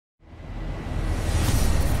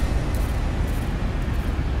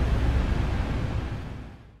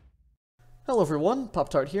Hello everyone,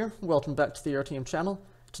 Pop-Tart here. Welcome back to the Aeroteam channel.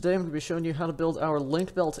 Today I'm going to be showing you how to build our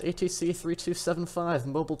Link-Belt ATC-3275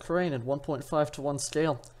 mobile crane in 1.5:1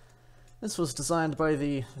 scale. This was designed by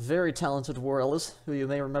the very talented Outriggers, who you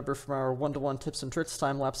may remember from our 1-to-1 tips and tricks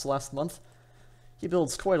time-lapse last month. He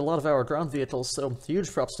builds quite a lot of our ground vehicles, so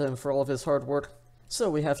huge props to him for all of his hard work. So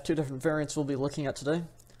we have two different variants we'll be looking at today.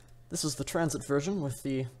 This is the transit version with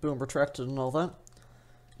the boom retracted and all that.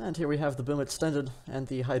 And here we have the boom extended and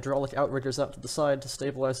the hydraulic outriggers out to the side to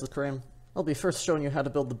stabilize the crane. I'll be first showing you how to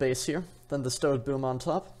build the base here, then the stowed boom on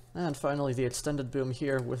top, and finally the extended boom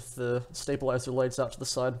here with the stabilizer legs out to the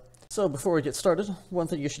side. So before we get started, one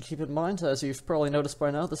thing you should keep in mind, as you've probably noticed by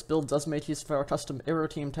now, this build does make use of our custom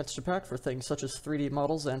Aeroteam texture pack for things such as 3D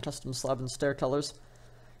models and custom slab and stair colors.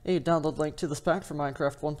 A download link to this pack for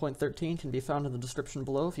Minecraft 1.13 can be found in the description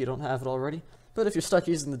below if you don't have it already. But if you're stuck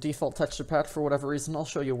using the default texture pack for whatever reason, I'll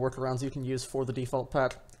show you workarounds you can use for the default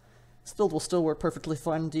pack. This build will still work perfectly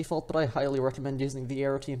fine in default, but I highly recommend using the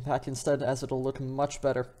Aeroteam pack instead, as it'll look much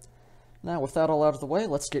better. Now, with that all out of the way,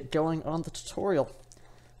 let's get going on the tutorial.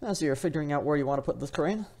 As you're figuring out where you want to put the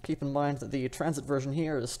crane, keep in mind that the transit version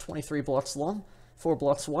here is 23 blocks long, 4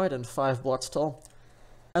 blocks wide, and 5 blocks tall.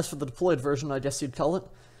 As for the deployed version, I guess you'd call it,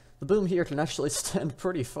 the boom here can actually stand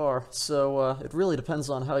pretty far, so it really depends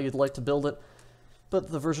on how you'd like to build it. But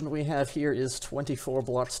the version we have here is 24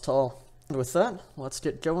 blocks tall. And with that, let's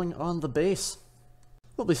get going on the base.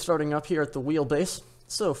 We'll be starting up here at the wheel base.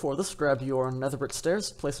 So for this, grab your nether brick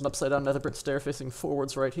stairs, place an upside down nether brick stair facing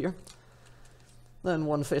forwards right here. Then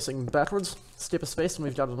one facing backwards, skip a space and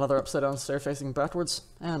we've got another upside down stair facing backwards,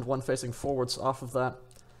 and one facing forwards off of that,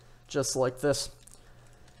 just like this.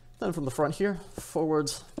 Then from the front here,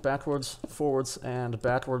 forwards, and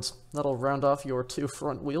backwards. That'll round off your 2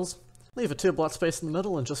 front wheels. Leave a 2-block space in the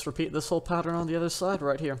middle and just repeat this whole pattern on the other side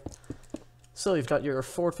right here. So you've got your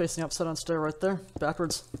forward-facing upside-down stair right there,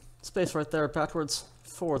 backwards, space right there, backwards,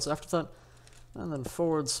 forwards after that, and then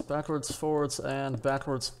forwards, and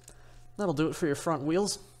backwards. That'll do it for your front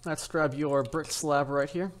wheels. Next, grab your brick slab right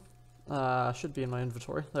here. Should be in my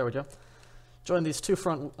inventory. There we go. Join these 2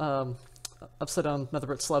 front upside-down nether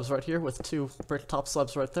brick slabs right here with 2 brick top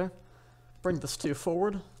slabs right there. Bring this 2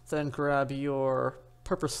 forward, then grab your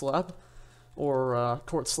purpose slab, or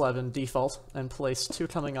quartz slab in default, and place 2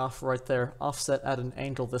 coming off right there, offset at an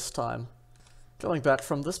angle this time. Going back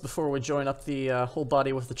from this, before we join up the whole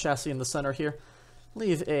body with the chassis in the center here,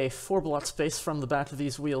 leave a 4-block space from the back of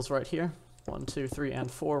these wheels right here, 1, 2, 3,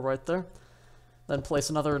 and 4 right there. Then place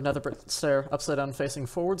another nether brick stair upside down facing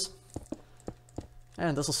forwards,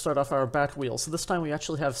 and this will start off our back wheel. So this time we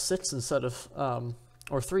actually have 6 instead of,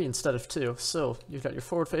 or 3 instead of 2. So you've got your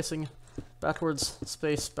forward facing, backwards,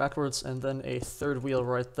 space, backwards, and then a 3rd wheel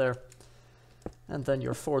right there. And then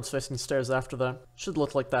your forwards facing stairs after that. Should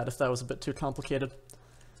look like that if that was a bit too complicated.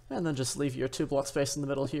 And then just leave your 2-block space in the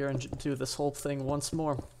middle here and do this whole thing once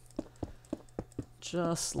more.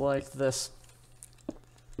 Just like this.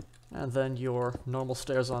 And then your normal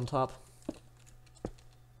stairs on top.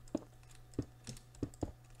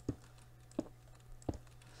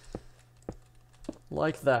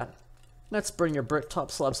 Like that. Next, bring your brick top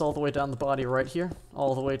slabs all the way down the body right here,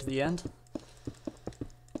 all the way to the end.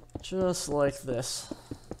 Just like this.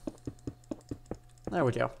 There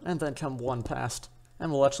we go. And then come 1 past. And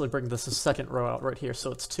we'll actually bring this a 2nd row out right here, so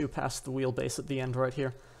it's 2 past the wheelbase at the end right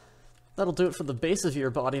here. That'll do it for the base of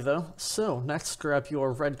your body, though. So, next, grab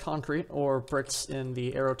your red concrete, or bricks in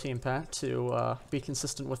the Aeroteam pack to be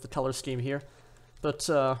consistent with the color scheme here. But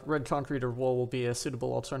red concrete or wool will be a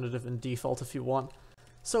suitable alternative in default if you want.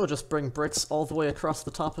 So just bring bricks all the way across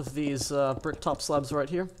the top of these brick top slabs right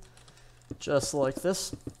here. Just like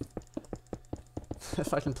this.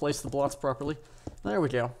 If I can place the blocks properly. There we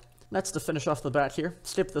go. Next, to finish off the back here,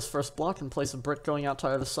 skip this first block and place a brick going out to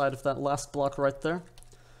either side of that last block right there.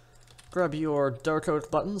 Grab your dark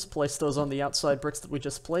oak buttons, place those on the outside bricks that we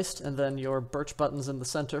just placed, and then your birch buttons in the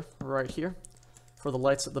center right here for the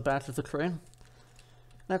lights at the back of the crane.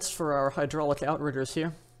 Next, for our hydraulic outriggers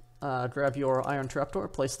here, grab your iron trapdoor,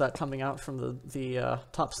 place that coming out from the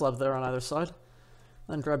top slab there on either side.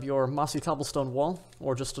 Then grab your mossy cobblestone wall,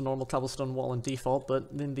 or just a normal cobblestone wall in default, but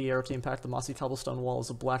in the Aeroteam pack the mossy cobblestone wall is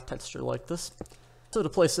a black texture like this. So to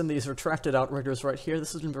place in these retracted outriggers right here,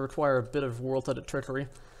 this is going to require a bit of world edit trickery.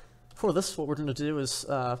 For this, what we're going to do is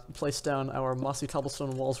place down our mossy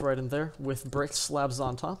cobblestone walls right in there, with brick slabs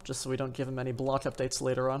on top, just so we don't give them any block updates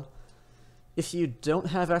later on. If you don't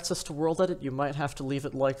have access to world edit, you might have to leave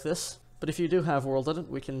it like this, but if you do have world edit,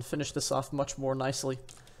 we can finish this off much more nicely.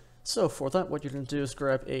 So for that, what you're going to do is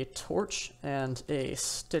grab a torch and a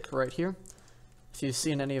stick right here, If you've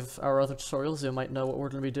seen any of our other tutorials, you might know what we're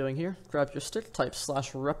going to be doing here. Grab your stick, type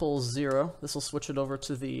 /repl0. This will switch it over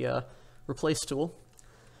to the replace tool.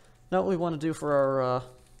 Now what we want to do for our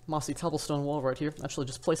mossy cobblestone wall right here, actually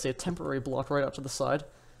just place a temporary block right out to the side.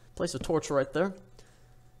 Place a torch right there.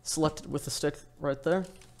 Select it with the stick right there.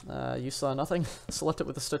 You saw nothing. Select it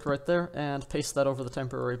with the stick right there, and paste that over the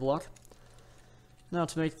temporary block. Now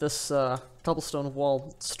to make this cobblestone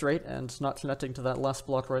wall straight and not connecting to that last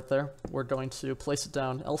block right there, we're going to place it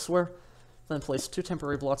down elsewhere, then place 2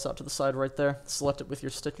 temporary blocks out to the side right there, select it with your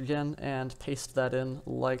stick again, and paste that in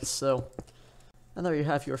like so. And there you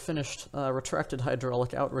have your finished retracted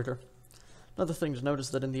hydraulic outrigger. Another thing to note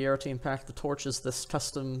is that in the Aeroteam pack, the torch is this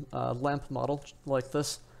custom lamp model, like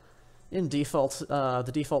this. In default,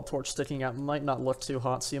 the default torch sticking out might not look too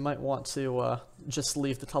hot, so you might want to just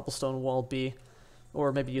leave the cobblestone wall be,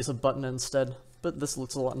 or maybe use a button instead, but this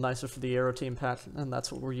looks a lot nicer for the Aeroteam pack, and that's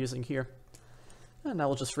what we're using here. And now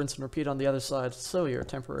we'll just rinse and repeat on the other side. So your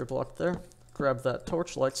temporary block there, grab that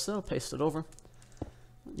torch like so, paste it over.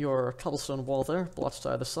 Your cobblestone wall there, blocks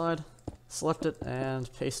to either side, select it and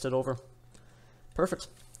paste it over. Perfect.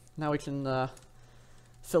 Now we can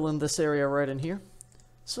fill in this area right in here.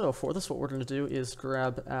 So for this, what we're going to do is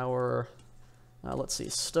grab our let's see,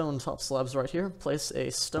 stone top slabs right here. Place a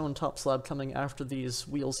stone top slab coming after these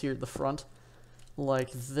wheels here at the front,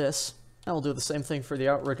 like this. Now we'll do the same thing for the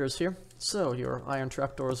outriggers here. So your iron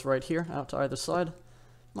trapdoors right here, out to either side.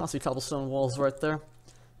 Mossy cobblestone walls right there.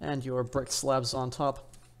 And your brick slabs on top.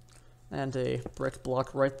 And a brick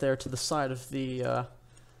block right there to the side of the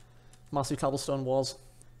mossy cobblestone walls.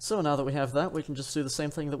 So now that we have that, we can just do the same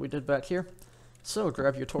thing that we did back here. So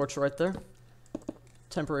grab your torch right there.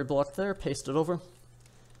 Temporary block there, paste it over,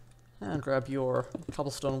 and grab your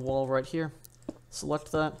cobblestone wall right here,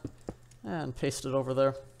 select that, and paste it over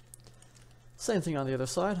there. Same thing on the other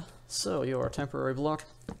side, so your temporary block,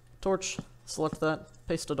 torch, select that,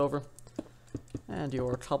 paste it over, and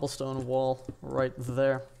your cobblestone wall right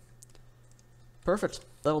there. Perfect,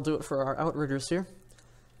 that'll do it for our outriggers here.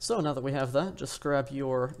 So now that we have that, just grab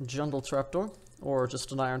your jungle trapdoor, or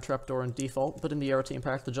just an iron trapdoor in default, but in the Aeroteam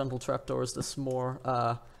pack, the jungle trapdoor is this more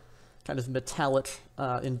kind of metallic,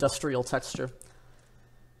 industrial texture.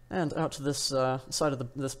 And out to this side of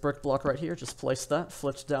this brick block right here, just place that,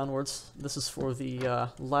 flipped downwards. This is for the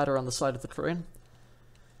ladder on the side of the crane.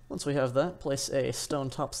 Once we have that, place a stone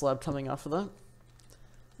top slab coming off of that.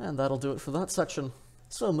 And that'll do it for that section.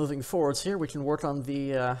 So moving forwards here, we can work on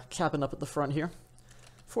the cabin up at the front here.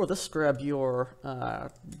 For this, grab your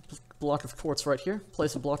block of quartz right here.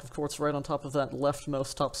 Place a block of quartz right on top of that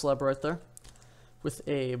leftmost top slab right there, with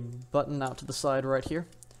a button out to the side right here.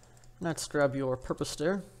 Next, grab your purpose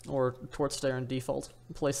stair, or quartz stair in default.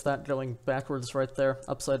 Place that going backwards right there,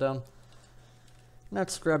 upside down.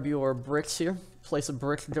 Next, grab your bricks here. Place a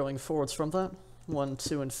brick going forwards from that. 1,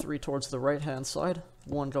 2, and 3 towards the right-hand side.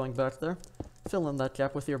 1 going back there. Fill in that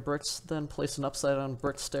gap with your bricks, then place an upside-down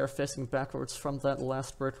brick stair facing backwards from that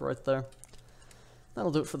last brick right there.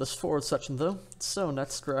 That'll do it for this forward section though. So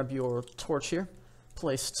next, grab your torch here.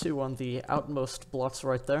 Place 2 on the outmost blocks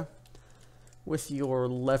right there, with your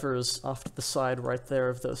levers off to the side right there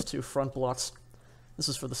of those 2 front blocks. This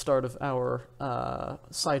is for the start of our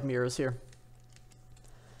side mirrors here.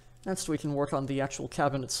 Next, we can work on the actual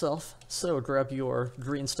cabin itself. So grab your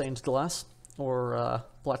green stained glass, or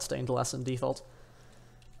black stained glass in default.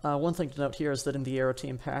 One thing to note here is that in the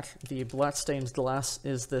Aeroteam pack, the black stained glass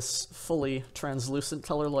is this fully translucent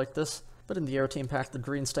color like this, but in the Aeroteam pack, the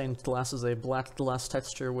green stained glass is a black glass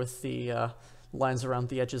texture with the lines around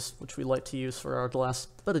the edges, which we like to use for our glass.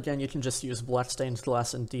 But again, you can just use black stained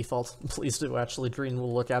glass in default. Please do, actually, green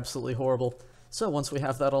will look absolutely horrible. So once we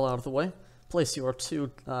have that all out of the way, place your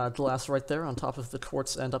 2 glass right there on top of the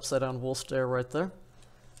quartz and upside down wool stair right there.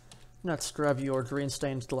 Next, grab your green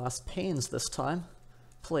stained glass panes this time.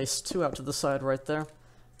 Place 2 out to the side right there,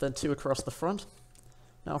 then 2 across the front.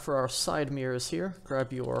 Now for our side mirrors here,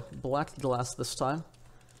 grab your black glass this time,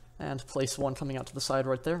 and place 1 coming out to the side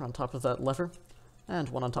right there on top of that lever, and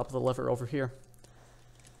 1 on top of the lever over here.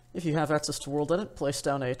 If you have access to World Edit, place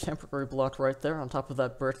down a temporary block right there on top of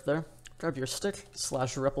that brick there. Grab your stick,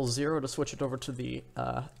 /repl0 to switch it over to the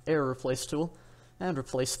air replace tool, and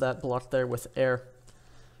replace that block there with air.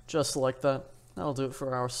 Just like that. That'll do it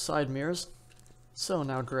for our side mirrors. So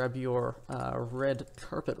now grab your red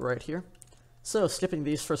carpet right here. So skipping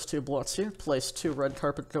these first 2 blocks here, place 2 red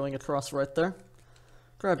carpet going across right there.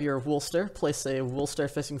 Grab your wool stair, place a wool stair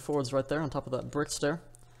facing forwards right there on top of that brick stair.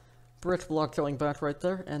 Brick block going back right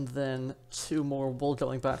there, and then 2 more wool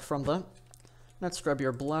going back from that. Next, grab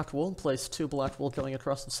your black wool, place 2 black wool going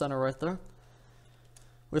across the center right there.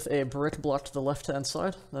 with a brick block to the left-hand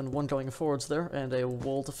side, then one going forwards there, and a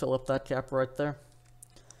wool to fill up that gap right there.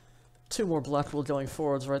 2 more black wool going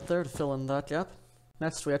forwards right there to fill in that gap.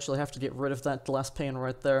 Next, we actually have to get rid of that glass pane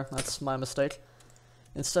right there. That's my mistake.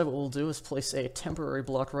 Instead, what we'll do is place a temporary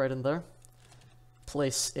block right in there.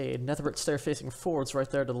 Place a netherite stair facing forwards right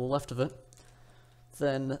there to the left of it.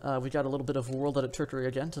 Then we got a little bit of world edit trickery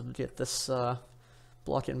again to get this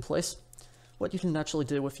block in place. What you can actually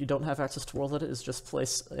do if you don't have access to world edit is just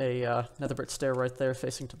place a netherite stair right there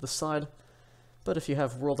facing to the side. But if you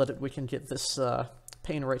have world edit, we can get this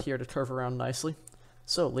pane right here to curve around nicely.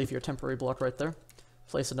 So leave your temporary block right there.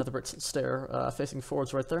 Place another brick stair facing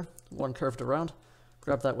forwards right there, one curved around.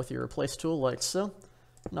 Grab that with your replace tool like so.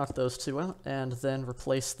 Knock those 2 out, and then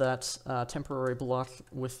replace that temporary block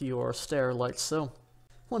with your stair like so.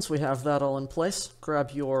 Once we have that all in place,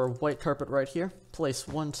 grab your white carpet right here. Place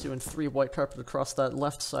 1, 2, and 3 white carpet across that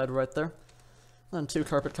left side right there. Then 2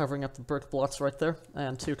 carpet covering up the brick blocks right there,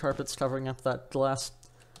 and 2 carpets covering up that glass.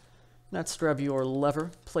 Next, grab your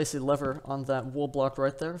lever, place a lever on that wool block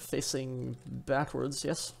right there, facing backwards,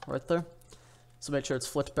 yes, right there. So make sure it's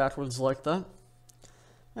flipped backwards like that.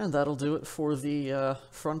 And that'll do it for the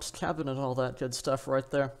front cabin and all that good stuff right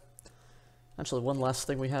there. Actually, one last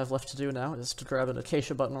thing we have left to do now is to grab an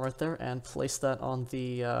acacia button right there and place that on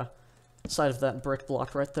the side of that brick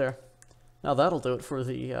block right there. Now that'll do it for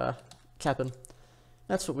the cabin.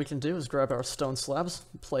 Next, what we can do is grab our stone slabs,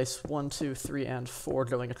 place 1, 2, 3, and 4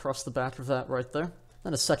 going across the back of that right there.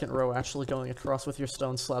 Then a second row actually going across with your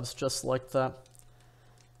stone slabs just like that.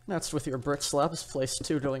 Next, with your brick slabs, place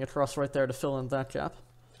 2 going across right there to fill in that gap.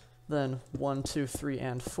 Then 1, 2, 3,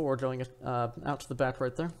 and 4 going out to the back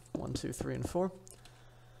right there. 1, 2, 3, and 4.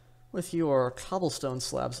 With your cobblestone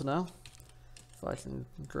slabs now, if I can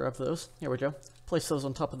grab those, here we go. Place those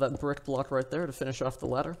on top of that brick block right there to finish off the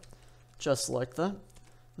ladder, just like that.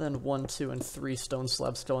 Then 1, 2, and 3 stone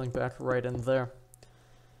slabs going back right in there.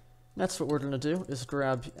 Next, what we're going to do is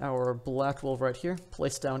grab our black wool right here,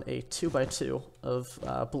 place down a 2x2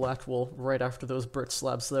 of black wool right after those brick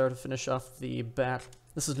slabs there to finish off the back.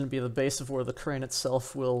 This is going to be the base of where the crane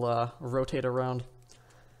itself will rotate around.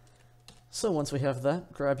 So once we have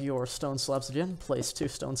that, grab your stone slabs again, place 2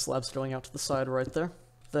 stone slabs going out to the side right there.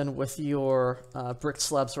 Then with your brick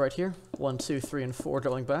slabs right here, 1, 2, 3, and 4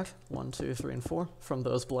 going back, 1, 2, 3, and 4 from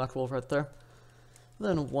those black wool right there.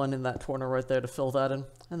 Then 1 in that corner right there to fill that in,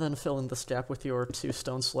 and then fill in this gap with your 2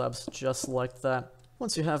 stone slabs just like that.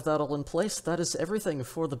 Once you have that all in place, that is everything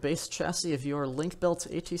for the base chassis of your Link-Belt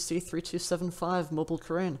ATC-3275 mobile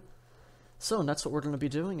crane. So next what we're going to be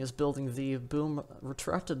doing is building the boom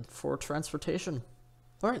retracted for transportation.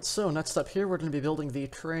 Alright, so next up here we're going to be building the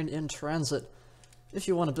crane in transit. If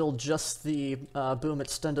you want to build just the boom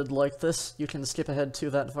extended like this, you can skip ahead to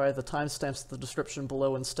that via the timestamps in the description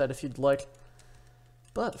below instead if you'd like.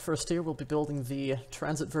 But first here we'll be building the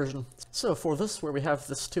transit version. So for this, where we have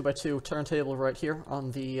this 2x2 turntable right here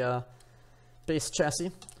on the base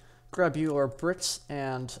chassis, grab your bricks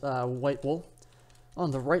and white wool.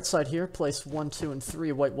 On the right side here, place 1, 2, and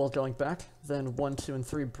 3 white wool going back, then 1, 2, and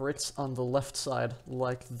 3 bricks on the left side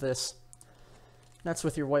like this. Next,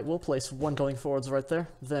 with your white wool, place 1 going forwards right there,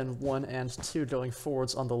 then 1 and 2 going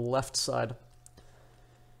forwards on the left side.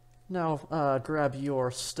 Now, grab your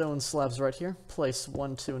stone slabs right here, place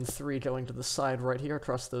 1, 2, and 3 going to the side right here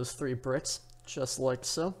across those 3 bricks, just like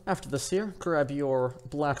so. After this here, grab your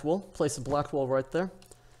black wool, place a black wool right there.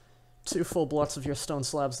 2 full blocks of your stone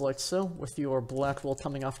slabs like so, with your black wool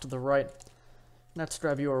coming off to the right. Next,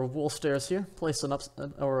 grab your wool stairs here, place an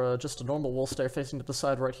just a normal wool stair facing to the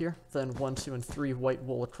side right here, then 1, 2, and 3 white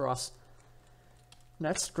wool across.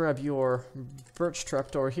 Next, grab your birch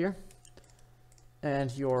trapdoor here,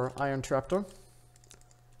 and your iron trapdoor.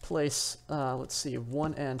 Place, let's see,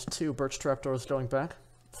 1 and 2 birch trapdoors going back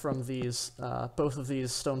from these, both of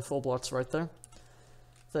these stone full blocks right there.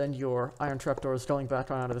 Then your iron trapdoors going back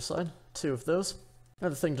on either side, 2 of those.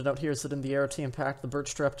 Another thing to note here is that in the Aeroteam pack, the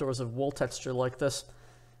birch trapdoors have wool texture like this.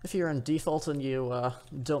 If you're in default and you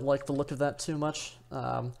don't like the look of that too much,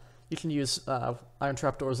 you can use iron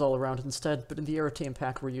trapdoors all around instead, but in the Aeroteam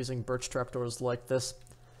pack we're using birch trapdoors like this.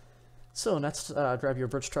 So next, grab your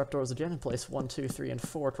birch trapdoors again and place 1, 2, 3, and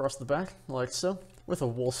 4 across the back, like so, with a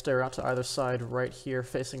wool stair out to either side right here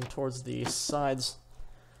facing towards the sides.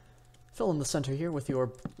 Fill in the center here with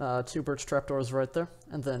your 2 birch trapdoors right there,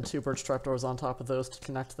 and then 2 birch trapdoors on top of those to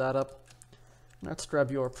connect that up. Next,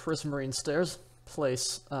 grab your prismarine stairs,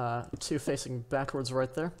 place 2 facing backwards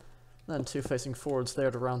right there, then 2 facing forwards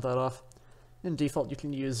there to round that off. In default, you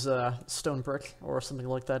can use stone brick or something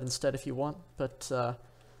like that instead if you want, but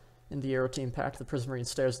In the Aeroteam pack, the Prismarine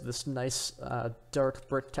stairs are this nice dark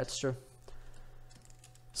brick texture.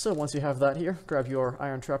 So once you have that here, grab your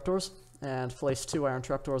iron trapdoors and place 2 iron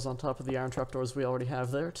trapdoors on top of the iron trapdoors we already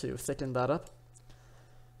have there to thicken that up.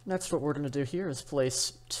 Next, what we're going to do here is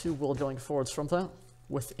place 2 wool going forwards from that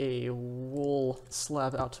with a wool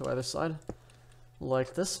slab out to either side,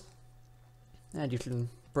 like this. And you can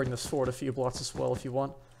bring this forward a few blocks as well if you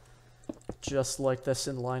want, just like this,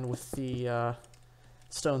 in line with the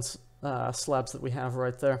stone slabs that we have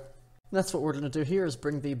right there. And that's what we're going to do here, is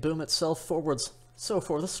bring the boom itself forwards. So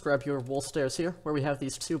for this, grab your wool stairs here, where we have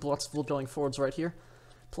these 2 blocks of wool going forwards right here.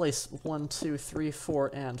 Place 1, 2, 3,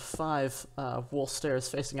 4, and 5 wool stairs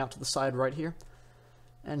facing out to the side right here.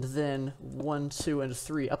 And then 1, 2, and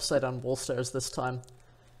 3 upside down wool stairs this time.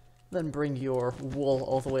 Then bring your wool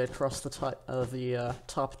all the way across the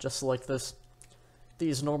top, just like this.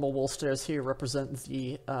 These normal wool stairs here represent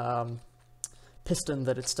the piston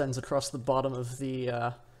that extends across the bottom of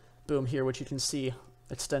the boom here, which you can see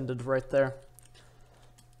extended right there.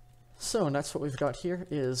 So next what we've got here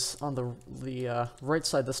is on the right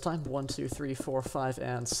side this time, 1, 2, 3, 4, 5,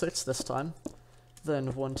 and 6 this time.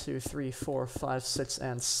 Then 1, 2, 3, 4, 5, 6,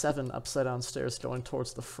 and 7 upside down stairs going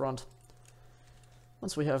towards the front.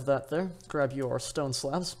 Once we have that there, grab your stone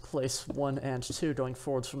slabs, place 1 and 2 going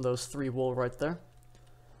forwards from those 3 wool right there.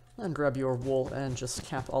 And grab your wool and just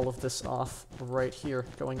cap all of this off right here,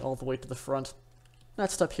 going all the way to the front.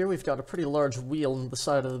 Next up here, we've got a pretty large wheel on the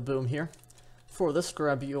side of the boom here. For this,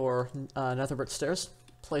 grab your netherbrick stairs,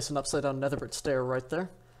 place an upside down netherbrick stair right there,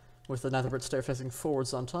 with the netherbrick stair facing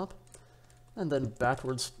forwards on top, and then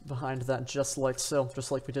backwards behind that, just like so, just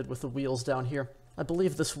like we did with the wheels down here. I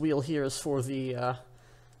believe this wheel here is for the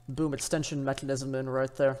boom extension mechanism in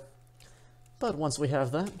right there. But once we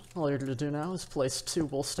have that, all you're going to do now is place 2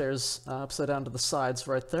 wool stairs upside down to the sides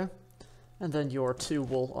right there, and then your 2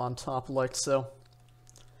 wool on top, like so.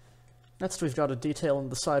 Next, we've got a detail on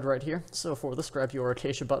the side right here, so for this, grab your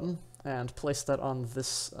acacia button and place that on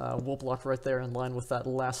this wool block right there in line with that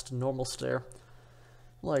last normal stair,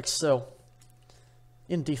 like so.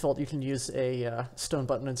 In default, you can use a stone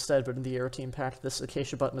button instead, but in the Aeroteam pack, this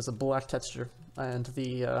acacia button is a black texture, and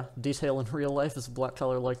the detail in real life is a black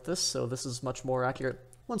color like this, so this is much more accurate.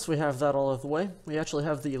 Once we have that all out of the way, we actually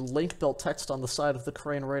have the Link-Belt text on the side of the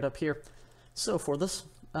crane right up here. So for this,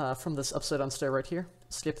 from this upside down stair right here,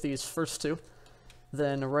 skip these first 2,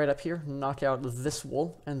 then right up here, knock out this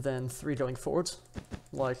wool, and then 3 going forwards,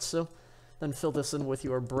 like so. Then fill this in with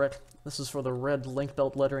your brick. This is for the red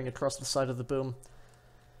Link-Belt lettering across the side of the boom.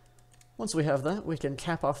 Once we have that, we can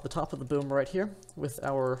cap off the top of the boom right here with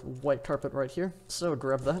our white carpet right here. So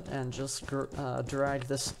grab that and just drag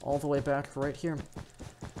this all the way back right here,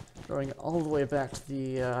 going all the way back to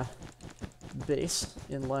the base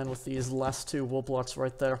in line with these last 2 wool blocks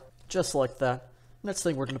right there, just like that. Next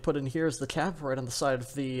thing we're going to put in here is the cap right on the side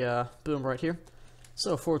of the boom right here.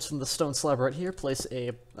 So forwards from the stone slab right here, place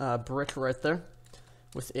a brick right there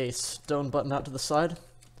with a stone button out to the side.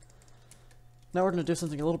 Now we're going to do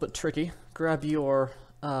something a little bit tricky. Grab your,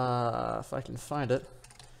 if I can find it,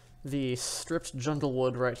 the stripped jungle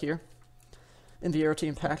wood right here. In the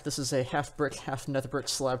Aeroteam pack, this is a half brick, half nether brick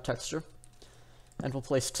slab texture. And we'll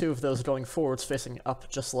place 2 of those going forwards facing up,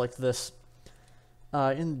 just like this.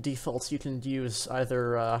 In defaults, you can use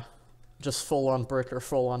either just full-on brick or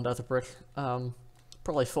full-on nether brick.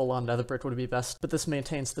 Probably full-on nether brick would be best, but this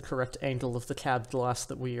maintains the correct angle of the cab glass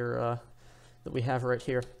that we have right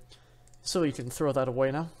here. So you can throw that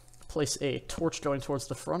away now. Place a torch going towards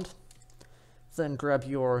the front. Then grab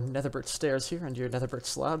your nether brick stairs here and your nether brick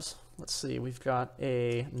slabs. Let's see, we've got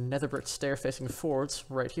a nether brick stair facing forwards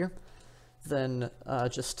right here. Then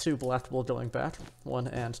just 2 black wool going back, 1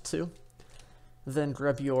 and 2. Then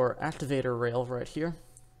grab your activator rail right here.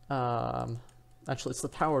 Actually, it's the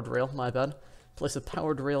powered rail, my bad. Place a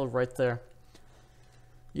powered rail right there.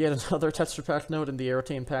 Yet another texture pack note in the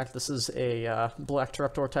Aeroteam pack. This is a black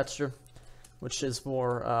trapdoor texture, which is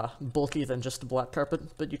more bulky than just a black carpet,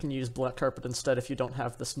 but you can use black carpet instead if you don't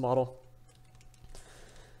have this model.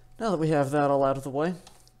 Now that we have that all out of the way,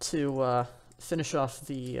 to finish off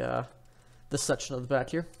this section of the back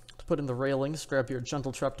here, to put in the railings, grab your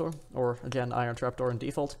gentle trapdoor, or again, iron trapdoor in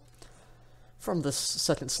default. From this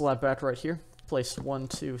second slab back right here, place 1,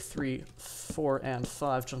 2, 3, 4, and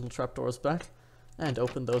 5 gentle trapdoors back, and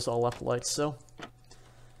open those all up like so.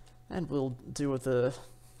 And we'll do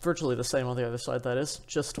virtually the same on the other side, that is,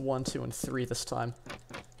 just 1, 2, and 3 this time,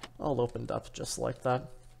 all opened up just like that.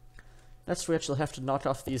 Next we actually have to knock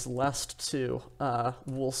off these last 2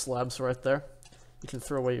 wool slabs right there. You can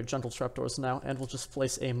throw away your gentle trapdoors now, and we'll just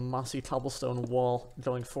place a mossy cobblestone wall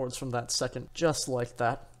going forwards from that second, just like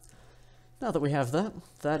that. Now that we have that,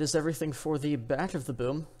 that is everything for the back of the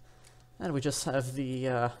boom, and we just have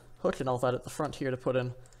the hook and all that at the front here to put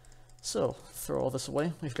in. So, throw all this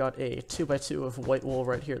away. We've got a 2x2 of white wool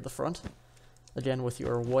right here at the front, again with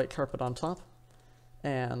your white carpet on top,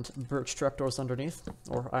 and birch trapdoors underneath,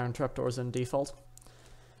 or iron trapdoors in default.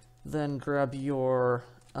 Then grab your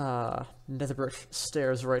nether brick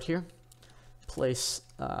stairs right here, place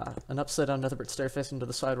an upside down nether brick stair facing to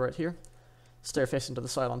the side right here, stair facing to the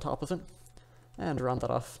side on top of it, and round that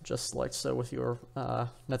off just like so with your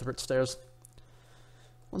nether brick stairs.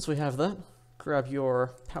 Once we have that, grab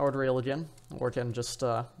your powered rail again, or again just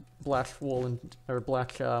black wool or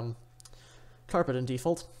black carpet in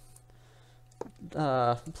default.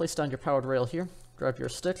 Place down your powered rail here, grab your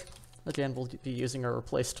stick, again we'll be using our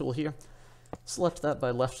replace tool here. Select that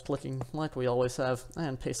by left clicking like we always have,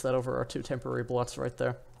 and paste that over our 2 temporary blocks right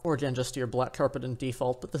there. Or again just your black carpet in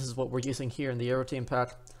default, but this is what we're using here in the Aeroteam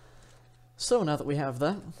pack. So now that we have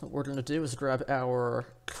that, what we're going to do is grab our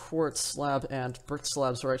quartz slab and brick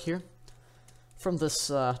slabs right here. From this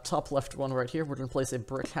top left one right here, we're going to place a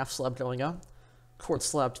brick half slab going out, quartz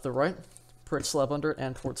slab to the right, brick slab under,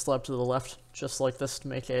 and quartz slab to the left, just like this to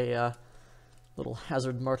make a little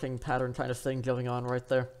hazard marking pattern kind of thing going on right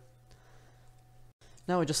there.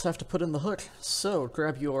 Now we just have to put in the hook, so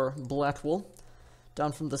grab your black wool,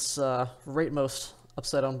 down from this rightmost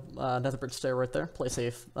upside down nether brick stair right there, place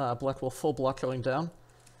a black wool full block going down.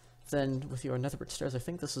 Then with your nether brick stairs, I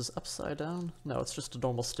think this is upside down? No, it's just a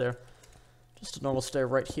normal stair. Just a normal stair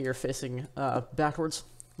right here facing backwards,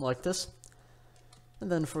 like this.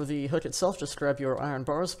 And then for the hook itself, just grab your iron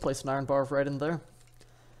bars, place an iron bar right in there.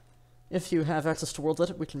 If you have access to World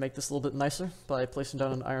Edit, we can make this a little bit nicer by placing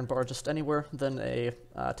down an iron bar just anywhere, then a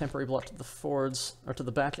temporary block to the forwards, or to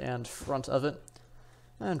the back and front of it.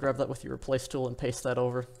 And grab that with your replace tool and paste that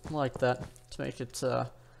over, like that, to make it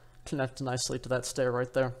connect nicely to that stair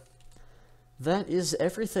right there. That is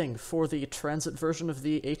everything for the transit version of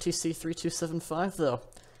the ATC-3275, though.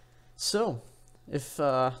 So, if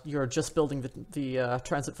you're just building the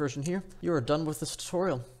transit version here, you are done with this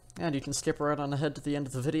tutorial, and you can skip right on ahead to the end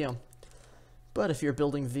of the video. But if you're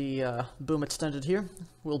building the boom extended here,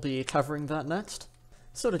 we'll be covering that next.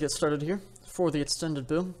 So to get started here, for the extended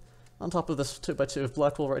boom, on top of this 2x2 of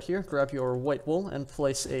black wool right here, grab your white wool and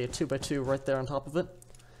place a 2x2 right there on top of it.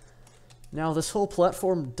 Now this whole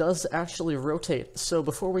platform does actually rotate, so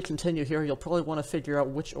before we continue here, you'll probably want to figure out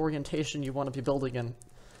which orientation you want to be building in.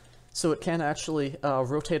 So it can actually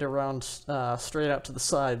rotate around straight out to the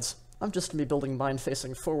sides. I'm just going to be building mine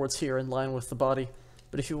facing forwards here in line with the body,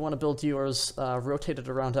 but if you want to build yours rotated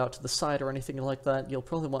around out to the side or anything like that, you'll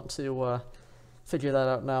probably want to figure that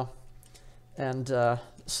out now. And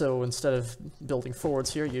so instead of building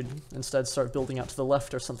forwards here, you'd instead start building out to the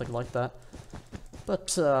left or something like that.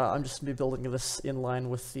 But I'm just going to be building this in line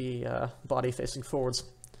with the body facing forwards.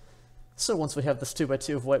 So once we have this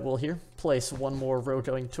 2x2 of white wool here, place one more row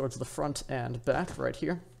going towards the front and back right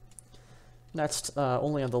here. Next,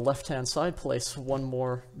 only on the left-hand side, place one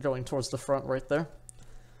more going towards the front right there.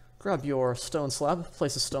 Grab your stone slab,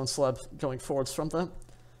 place a stone slab going forwards from that,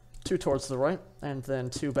 2 towards the right, and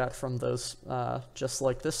then 2 back from those, just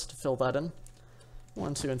like this to fill that in.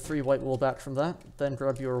 1, 2, and 3 white wool back from that. Then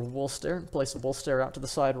grab your wool stair, place a wool stair out to the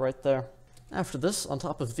side right there. After this, on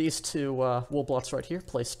top of these 2 wool blocks right here,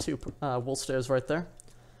 place 2 wool stairs right there,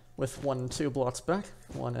 with 1 and 2 blocks back,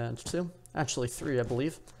 1 and 2, actually 3 I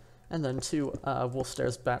believe, and then 2 wool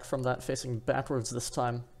stairs back from that facing backwards this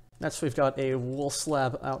time. Next we've got a wool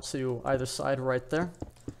slab out to either side right there.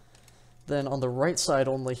 Then on the right side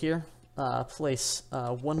only here, place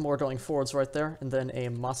 1 more going forwards right there, and then a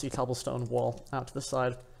mossy cobblestone wall out to the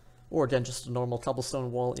side, or again just a normal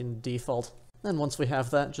cobblestone wall in default. Then once we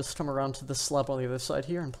have that, just come around to this slab on the other side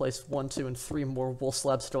here and place 1, 2, and 3 more wool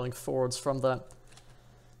slabs going forwards from that.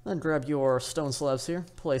 Then grab your stone slabs here,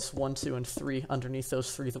 place 1, 2, and 3 underneath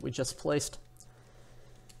those 3 that we just placed.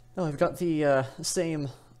 Now I've got the same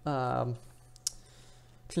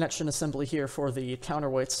connection assembly here for the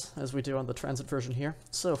counterweights as we do on the transit version here.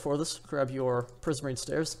 So for this, grab your prismarine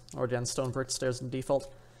stairs, or again stone brick stairs in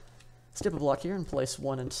default. Skip a block here and place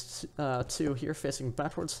 1 and 2 here facing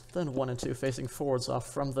backwards, then 1 and 2 facing forwards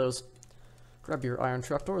off from those. Grab your iron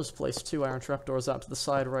trapdoors, place 2 iron trapdoors out to the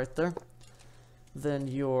side right there. Then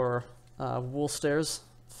your wool stairs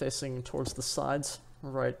facing towards the sides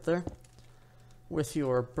right there, with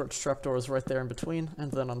your birch trapdoors right there in between,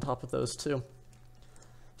 and then on top of those 2.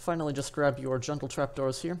 Finally, just grab your jungle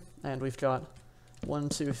trapdoors here, and we've got 1,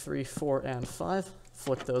 2, 3, 4, and 5.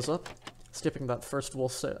 Flick those up, skipping that first wool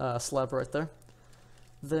slab right there.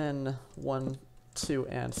 Then 1, 2,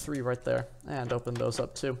 and 3 right there, and open those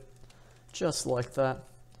up too. just like that.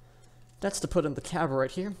 That's to put in the cab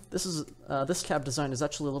right here. This cab design is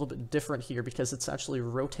actually a little bit different here because it's actually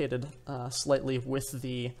rotated slightly with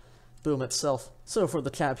the boom itself. So for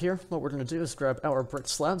the cab here, what we're going to do is grab our brick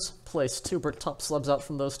slabs, place 2 brick top slabs out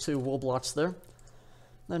from those 2 wool blocks there,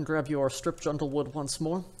 then grab your stripped jungle wood once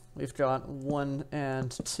more. We've got 1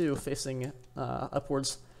 and 2 facing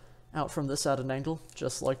upwards out from this at an angle,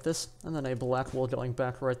 just like this, and then a black wool going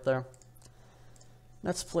back right there.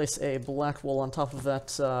 Let's place a black wool on top of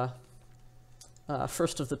that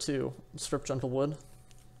first of the 2 stripped jungle wood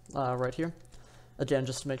right here. Again,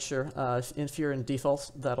 just to make sure, if you're in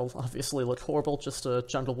default, that'll obviously look horrible, just a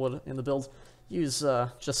jungle wood in the build. Use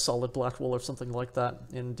just solid black wool or something like that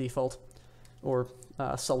in default, or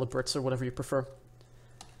solid bricks or whatever you prefer.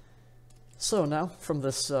 So now, from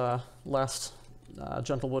this last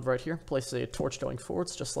jungle wood right here, place a torch going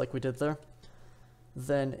forwards, just like we did there.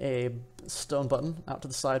 Then a stone button out to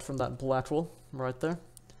the side from that black wool, right there.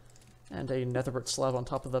 And a nether brick slab on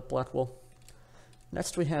top of that black wool.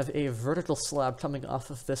 Next we have a vertical slab coming off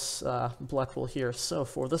of this black wool here. So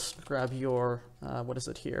for this, grab your, what is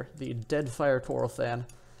it here? The Dead Fire Coral fan,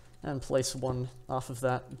 and place 1 off of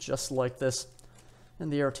that, just like this. In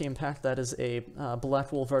the Aeroteam pack, that is a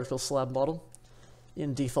black wool vertical slab model.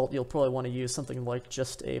 In default, you'll probably want to use something like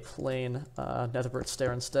just a plain nether brick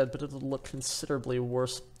stair instead, but it'll look considerably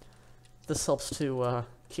worse. This helps to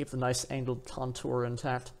keep the nice angled contour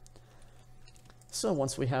intact. So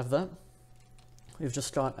once we have that, we've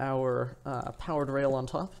just got our powered rail on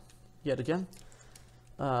top, yet again,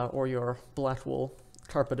 or your black wool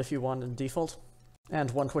carpet if you want in default. And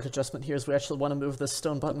one quick adjustment here is we actually want to move this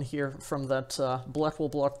stone button here from that black wool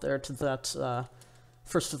block there to that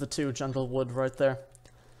first of the 2 jungle wood right there.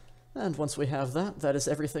 And once we have that, that is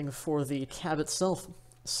everything for the cab itself.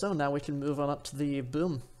 So now we can move on up to the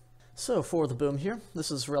boom. So for the boom here, this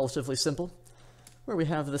is relatively simple. Where we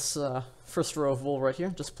have this first row of wool right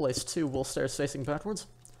here, just place 2 wool stairs facing backwards,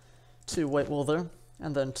 2 white wool there,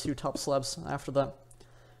 and then 2 top slabs after that.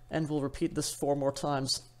 And we'll repeat this 4 more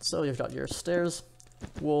times. So you've got your stairs,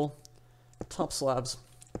 wool, top slabs,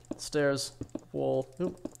 stairs, wool,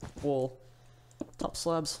 wool, top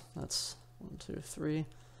slabs, that's 1, 2, 3,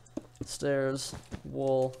 stairs,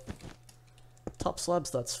 wool, top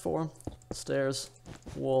slabs, that's 4, stairs,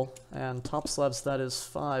 wool, and top slabs, that is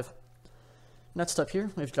 5. Next up here,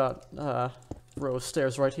 we've got row of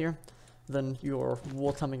stairs right here, then your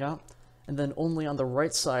wool coming out, and then only on the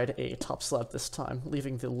right side a top slab this time,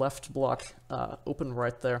 leaving the left block open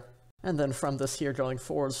right there. And then from this here going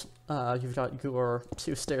forwards, you've got your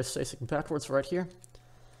 2 stairs facing backwards right here,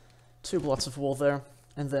 2 blocks of wool there,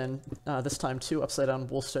 and then this time 2 upside down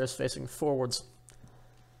wool stairs facing forwards.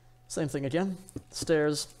 Same thing again,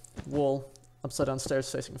 stairs, wool, upside down stairs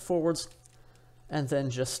facing forwards, and then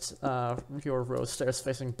just your row of stairs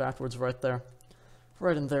facing backwards right there.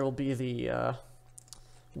 Right in there will be the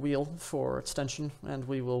wheel for extension, and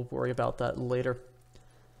we will worry about that later.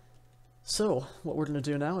 So, what we're going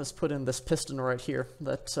to do now is put in this piston right here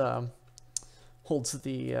that holds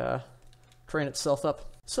the crane itself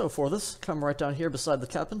up. So for this, come right down here beside the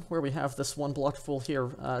cabin, where we have this 1 block of wool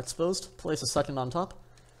here exposed, place a second on top,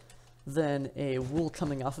 then a wool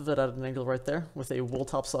coming off of it at an angle right there, with a wool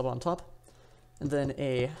top slab on top, and then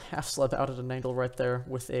a half slab out at an angle right there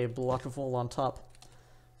with a block of wool on top.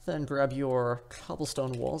 Then grab your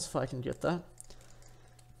cobblestone walls, if I can get that.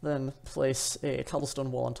 Then place a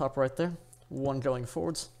cobblestone wall on top right there, 1 going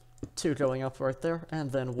forwards, 2 going up right there,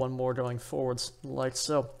 and then 1 more going forwards, like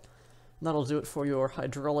so. And that'll do it for your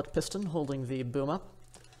hydraulic piston holding the boom up.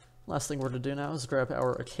 Last thing we're going to do now is grab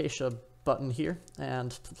our acacia button here,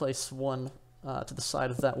 and place 1 to the side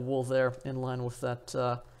of that wool there, in line with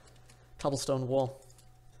that cobblestone wall.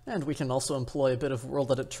 And we can also employ a bit of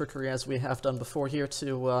world edit trickery, as we have done before here,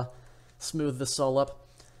 to smooth this all up.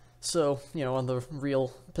 So, you know, on the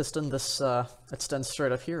real piston, this extends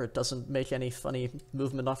straight up here. It doesn't make any funny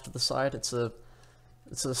movement off to the side. It's a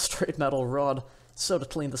straight metal rod. So to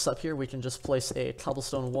clean this up here, we can just place a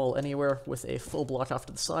cobblestone wall anywhere with a full block off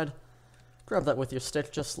to the side. Grab that with your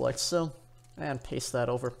stick, just like so, and paste that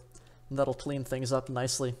over. And that'll clean things up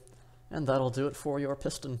nicely. And that'll do it for your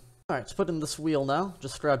piston. Alright, to put in this wheel now,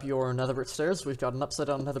 just grab your nether brick stairs. We've got an upside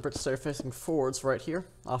down nether brick stair facing forwards right here,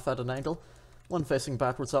 off at an angle. 1 facing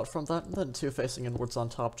backwards out from that, and then 2 facing inwards on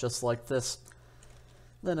top, just like this.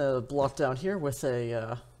 Then a block down here with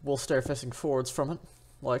a wool stair facing forwards from it,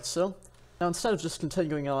 like so. Now instead of just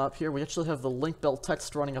continuing on up here, we actually have the Link-Belt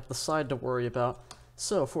text running up the side to worry about.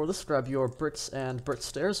 So for this, grab your bricks and brick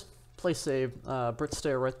stairs. Place a brick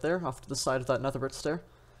stair right there, off to the side of that nether brick stair.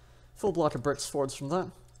 Full block of bricks forwards from that.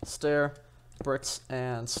 Stair, bricks,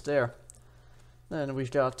 and stair. Then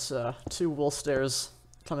we've got 2 wool stairs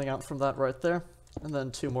coming out from that right there, and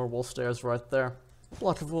then 2 more wool stairs right there.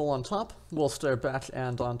 Block of wool on top, wool stair back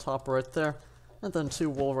and on top right there, and then 2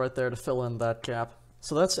 wool right there to fill in that gap.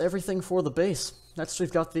 So that's everything for the base. Next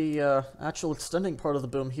we've got the actual extending part of the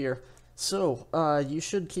boom here. So, you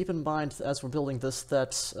should keep in mind as we're building this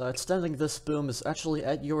that extending this boom is actually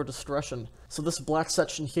at your discretion. So this black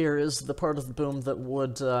section here is the part of the boom that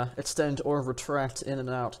would extend or retract in and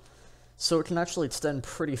out. So it can actually extend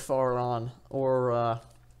pretty far on, or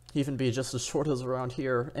even be just as short as around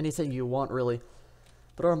here, anything you want really.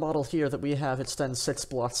 But our model here that we have extends 6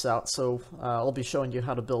 blocks out, so I'll be showing you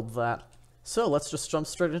how to build that. So let's just jump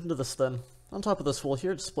straight into this then. On top of this wool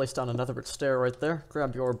here, just place down a netherite stair right there,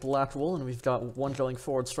 grab your black wool, and we've got 1 going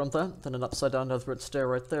forwards from that, then an upside down netherite stair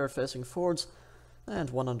right there facing forwards, and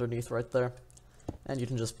 1 underneath right there. And you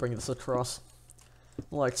can just bring this across,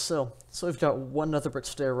 like so. So we've got 1 netherite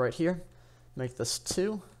stair right here, make this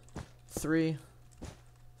 2, 3,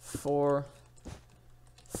 4,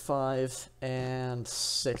 5, and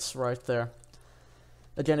 6 right there.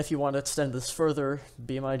 Again, if you want to extend this further,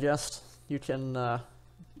 be my guest. You can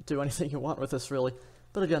do anything you want with this, really.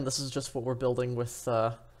 But again, this is just what we're building with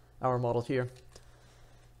our model here.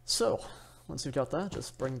 So, once you've got that,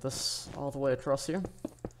 just bring this all the way across here.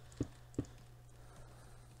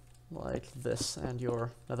 Like this, and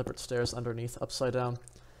your netherite stairs underneath, upside down.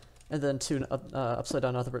 And then 2 upside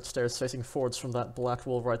down netherite stairs facing forwards from that black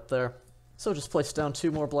wool right there. So just place down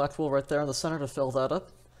 2 more black wool right there in the center to fill that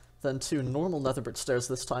up. Then 2 normal netherite stairs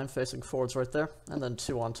this time, facing forwards right there. And then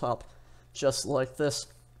 2 on top, just like this.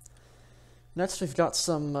 Next, we've got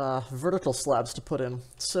some vertical slabs to put in.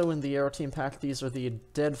 So in the Aeroteam pack, these are the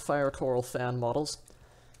dead fire coral fan models.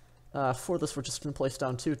 For this, we're just going to place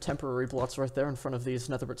down 2 temporary blocks right there in front of these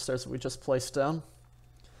netherite stairs that we just placed down.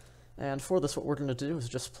 And for this, what we're going to do is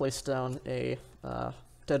just place down a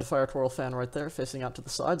dead fire coral fan right there, facing out to the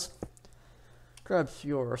sides. Grab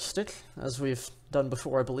your stick, as we've done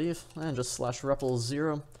before, I believe, and just /repl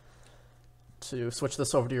 0 to switch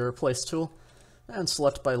this over to your replace tool, and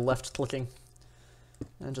select by left-clicking.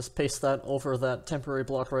 And just paste that over that temporary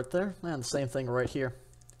block right there, and the same thing right here.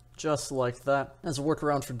 Just like that. As a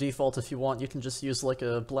workaround for default, if you want, you can just use like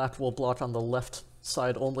a black wool block on the left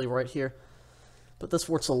side only right here. But this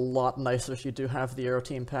works a lot nicer if you do have the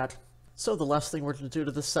Aeroteam pack. So the last thing we're going to do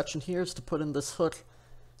to this section here is to put in this hook.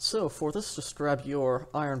 So for this, just grab your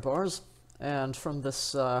iron bars, and from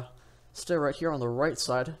this stair right here on the right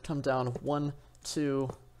side, come down 1, 2,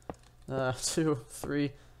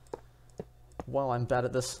 3, wow, I'm bad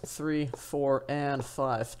at this, 3, 4, and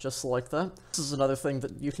 5, just like that. This is another thing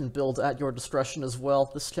that you can build at your discretion as well.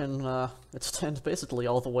 This can extend basically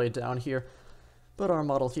all the way down here, but our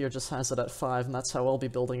model here just has it at 5, and that's how I'll be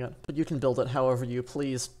building it. But you can build it however you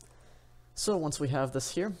please. So once we have this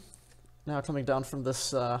here, now coming down from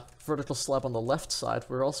this vertical slab on the left side,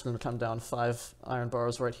 we're also going to come down 5 iron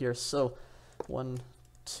bars right here. So 1,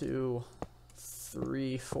 2,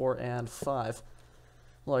 3, 4, and 5,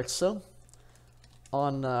 like so.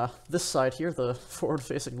 On this side here, the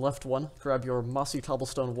forward-facing left one, grab your mossy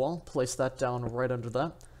cobblestone wall, place that down right under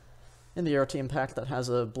that. In the Aeroteam pack that has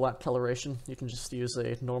a black coloration, you can just use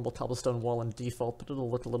a normal cobblestone wall in default, but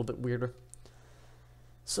it'll look a little bit weirder.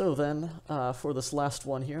 So then, for this last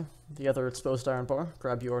one here, the other exposed iron bar,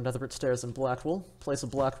 grab your netherite stairs and black wool, place a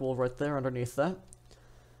black wool right there underneath that,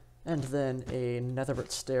 and then a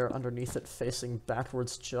netherite stair underneath it facing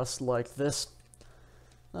backwards just like this.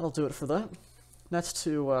 That'll do it for that. Next,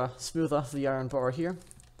 to smooth off the iron bar here,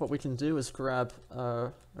 what we can do is grab,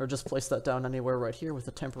 or just place that down anywhere right here with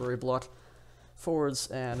a temporary block forwards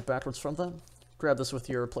and backwards from that. Grab this with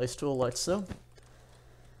your replace tool like so.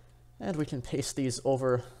 And we can paste these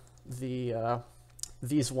over the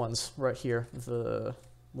these ones right here, the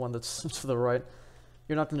one that's to the right.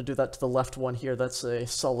 You're not going to do that to the left one here, that's a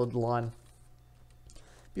solid line.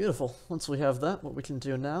 Beautiful. Once we have that, what we can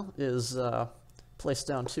do now is place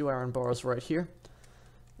down 2 iron bars right here,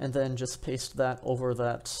 and then just paste that over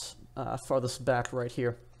that farthest back right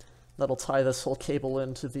here. That'll tie this whole cable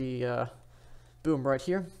into the boom right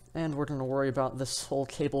here, and we're going to worry about this whole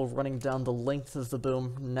cable running down the length of the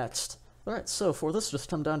boom next. Alright, so for this, just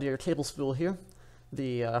come down to your cable spool here,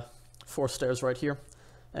 the 4 stairs right here,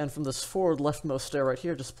 and from this forward leftmost stair right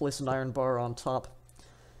here, just place an iron bar on top.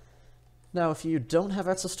 Now, if you don't have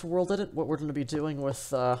access to World Edit, what we're going to be doing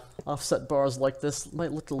with offset bars like this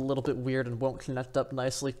might look a little bit weird and won't connect up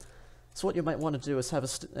nicely. So what you might want to do is have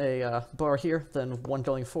a bar here, then 1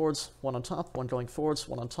 going forwards, 1 on top, 1 going forwards,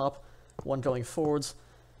 1 on top, 1 going forwards,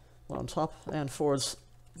 1 on top, and forwards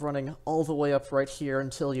running all the way up right here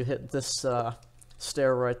until you hit this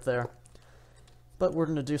stair right there. But we're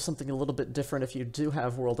going to do something a little bit different if you do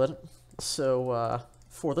have World Edit. So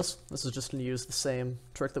for this is just going to use the same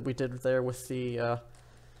trick that we did there with the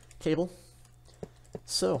cable.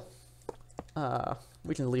 So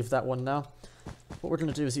we can leave that one now. What we're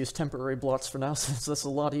going to do is use temporary blocks for now, since that's a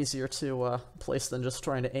lot easier to place than just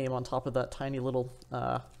trying to aim on top of that tiny little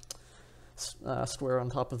square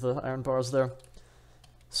on top of the iron bars there.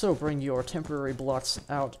 So bring your temporary blocks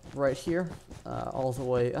out right here, all the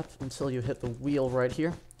way up until you hit the wheel right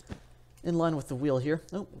here. In line with the wheel here,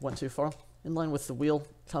 oh, went too far. In line with the wheel,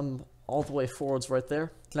 come all the way forwards right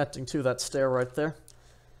there, connecting to that stair right there.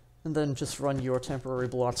 And then just run your temporary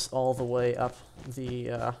blocks all the way up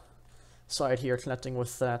the side here, connecting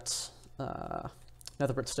with that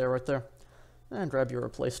netherbrick stair right there. And grab your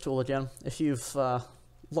replace tool again. If you've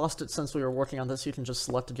lost it since we were working on this, you can just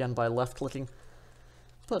select again by left-clicking.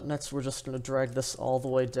 But next we're just going to drag this all the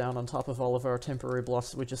way down on top of all of our temporary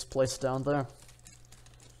blocks that we just placed down there.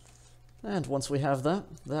 And once we have that,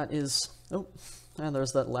 that is... oh, and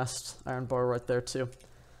there's that last iron bar right there too.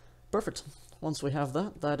 Perfect. Once we have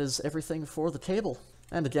that, that is everything for the cable.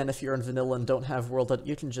 And again, if you're in vanilla and don't have World Edit,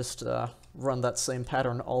 you can just run that same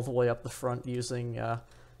pattern all the way up the front using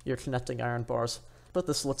your connecting iron bars. But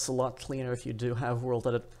this looks a lot cleaner if you do have World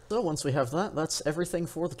Edit. So once we have that, that's everything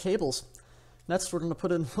for the cables. Next, we're going to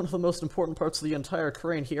put in one of the most important parts of the entire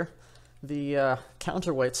crane here, the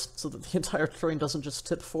counterweights, so that the entire crane doesn't just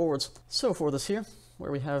tip forwards. So for this here,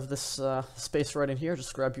 where we have this space right in here,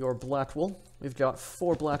 just grab your black wool. We've got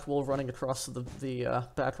 4 black wool running across the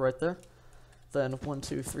back right there. Then 1,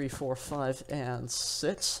 2, 3, 4, 5, and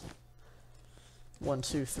 6. 1,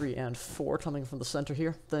 2, 3, and 4 coming from the center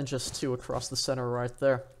here. Then just 2 across the center right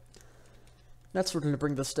there. Next, we're going to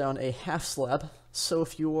bring this down a half slab. So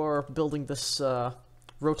if you are building this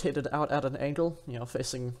rotated out at an angle, you know,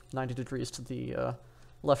 facing 90 degrees to the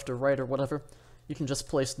left or right or whatever, you can just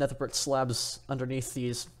place netherbrick slabs underneath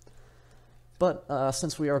these. But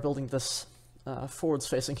since we are building this forwards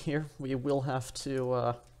facing here, we will have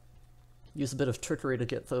to use a bit of trickery to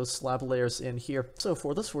get those slab layers in here. So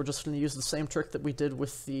for this, we're just going to use the same trick that we did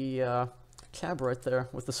with the cab right there,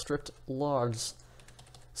 with the stripped logs.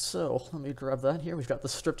 So, let me grab that here. We've got the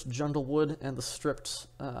stripped jungle wood and the stripped,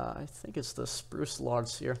 I think it's the spruce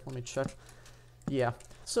logs here. Let me check. Yeah.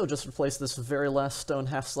 So just replace this very last stone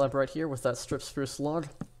half slab right here with that stripped spruce log,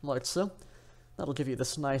 like so. That'll give you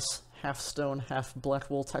this nice half stone, half black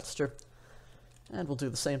wool texture. And we'll do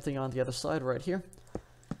the same thing on the other side right here,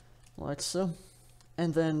 like so.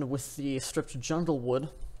 And then with the stripped jungle wood,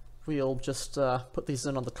 we'll just put these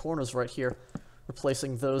in on the corners right here,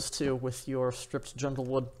 replacing those two with your stripped jungle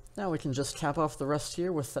wood. Now we can just cap off the rest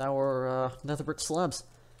here with our netherbrick slabs.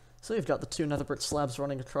 So you've got the 2 netherbrick slabs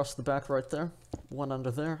running across the back right there, 1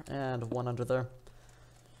 under there, and 1 under there.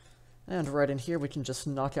 And right in here we can just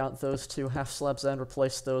knock out those 2 half slabs and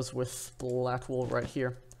replace those with black wool right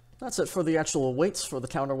here. That's it for the actual weights, for the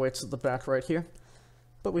counterweights at the back right here.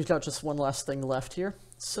 But we've got just one last thing left here.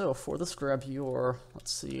 So for this, grab your,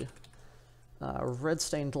 let's see, red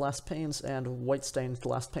stained glass panes and white stained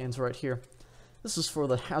glass panes right here. This is for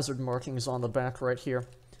the hazard markings on the back right here.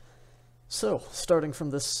 So, starting from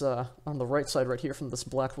this, on the right side right here from this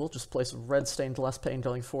black wool, just place a red stained glass pane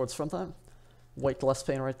going forwards from that, white glass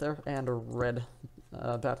pane right there, and a red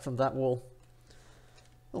back from that wool.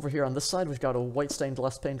 Over here on this side, we've got a white stained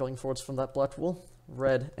glass pane going forwards from that black wool,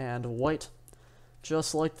 red and white,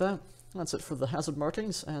 just like that. That's it for the hazard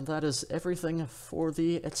markings, and that is everything for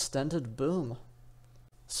the extended boom.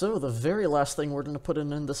 So the very last thing we're going to put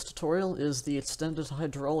in this tutorial is the extended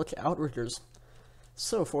hydraulic outriggers.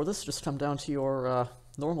 So for this, just come down to your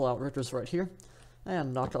normal outriggers right here,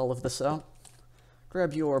 and knock all of this out.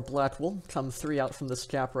 Grab your black wool, come 3 out from this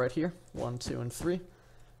gap right here, 1, 2, and 3,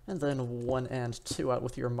 and then 1 and 2 out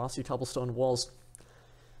with your mossy cobblestone walls.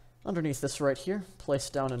 Underneath this right here, place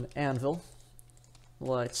down an anvil,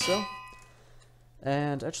 like so.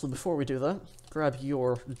 And actually, before we do that, grab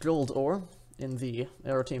your gold ore, in the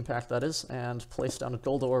Aeroteam pack that is, and place down a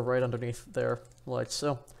gold ore right underneath there, like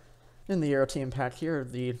so. In the Aeroteam pack here,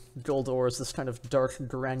 the gold ore is this kind of dark,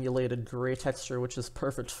 granulated gray texture, which is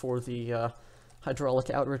perfect for the hydraulic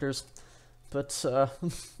outriggers, but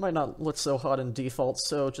might not look so hot in default,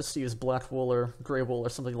 so just use black wool or gray wool or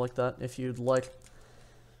something like that if you'd like.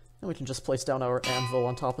 And we can just place down our anvil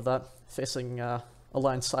on top of that, facing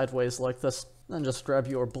aligned sideways like this. Then just grab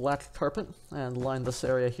your black carpet and line this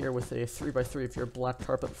area here with a 3x3 of your black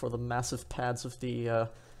carpet for the massive pads of the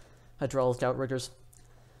hydraulic outriggers.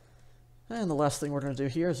 And the last thing we're going to do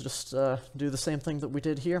here is just do the same thing that we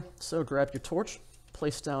did here. So grab your torch,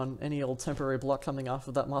 place down any old temporary block coming off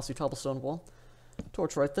of that mossy cobblestone wall.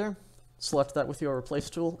 Torch right there, select that with your replace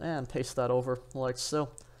tool, and paste that over like so.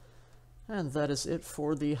 And that is it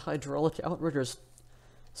for the hydraulic outriggers.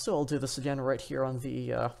 So I'll do this again right here on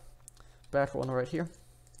the back one right here.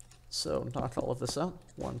 So knock all of this out.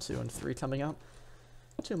 1, 2, and 3 coming out.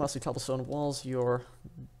 2 mossy cobblestone walls, your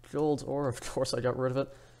gold ore, of course I got rid of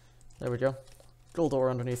it. There we go. Gold ore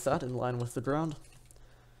underneath that, in line with the ground.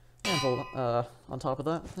 And on top of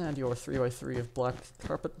that, and your 3x3 of black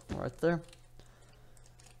carpet right there.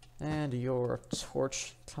 And your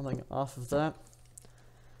torch coming off of that.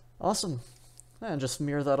 Awesome. And just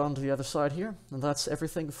mirror that onto the other side here, and that's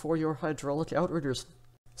everything for your hydraulic outriggers.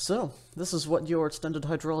 So, this is what your extended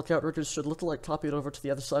hydraulic outriggers should look like copied over to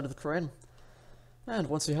the other side of the crane. And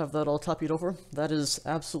once you have that all copied over, that is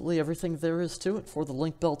absolutely everything there is to it for the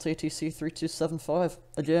Link-Belt ATC-3275.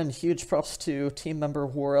 Again, huge props to team member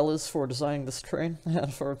Warellis for designing this crane,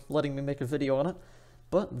 and for letting me make a video on it.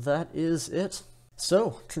 But that is it.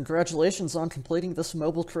 So, congratulations on completing this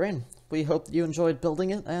mobile crane. We hope you enjoyed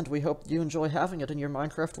building it, and we hope you enjoy having it in your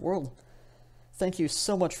Minecraft world. Thank you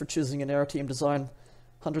so much for choosing an Aeroteam design.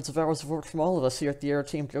 Hundreds of hours of work from all of us here at the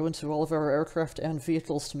Aeroteam go into all of our aircraft and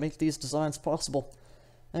vehicles to make these designs possible.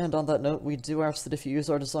 And on that note, we do ask that if you use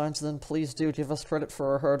our designs, then please do give us credit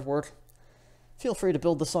for our hard work. Feel free to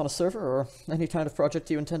build this on a server, or any kind of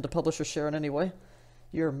project you intend to publish or share in any way.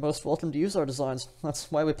 You're most welcome to use our designs.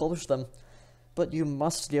 That's why we publish them. But you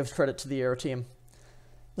must give credit to the Aeroteam.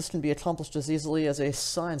 This can be accomplished as easily as a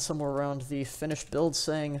sign somewhere around the finished build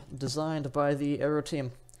saying, designed by the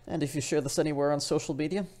Aeroteam. And if you share this anywhere on social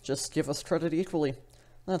media, just give us credit equally.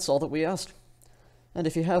 That's all that we ask. And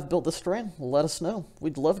if you have built this crane, let us know.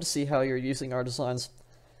 We'd love to see how you're using our designs.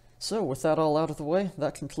 So, with that all out of the way,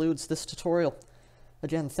 that concludes this tutorial.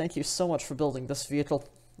 Again, thank you so much for building this vehicle.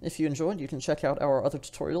 If you enjoyed, you can check out our other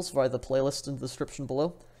tutorials via the playlist in the description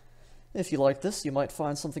below. If you like this, you might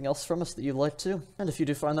find something else from us that you'd like too. And if you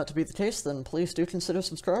do find that to be the case, then please do consider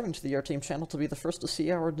subscribing to the Aeroteam channel to be the first to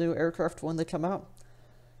see our new aircraft when they come out.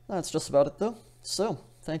 That's just about it though. So,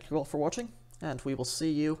 thank you all for watching, and we will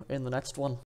see you in the next one.